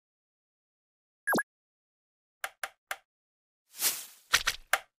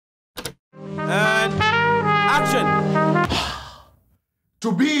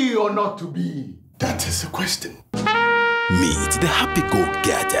To be or not to be? That is the question. Meet the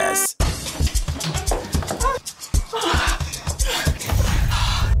happy-go-getters.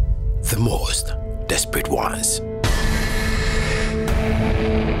 The most desperate ones.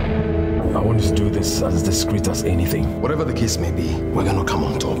 I want to do this as discreet as anything. Whatever the case may be, we're gonna come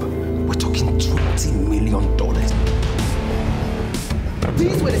on top. We're talking $20 million.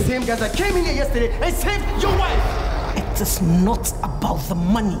 These were the same guys that came in here yesterday and saved your wife! It is not about the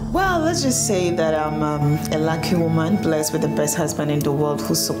money. Well, let's just say that I'm a lucky woman blessed with the best husband in the world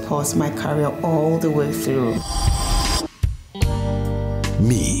who supports my career all the way through.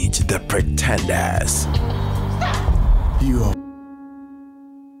 Meet the pretenders. You are...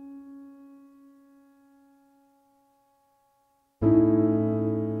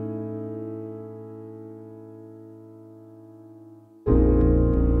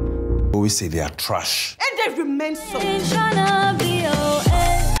 Always say they are trash. And they remain so.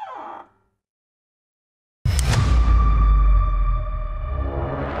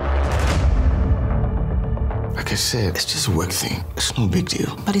 Like I said, it's just a work thing. It's no big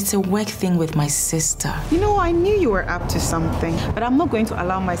deal. But it's a work thing with my sister. You know, I knew you were up to something, but I'm not going to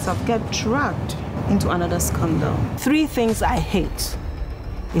allow myself to get dragged into another scandal. 3 things I hate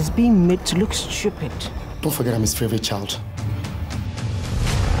is being made to look stupid, Don't forget I'm his favorite child.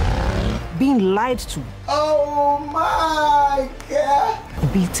 being lied to, Oh my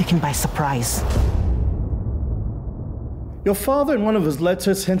God! being taken by surprise. Your father, in one of his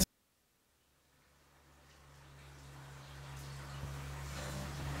letters, hinted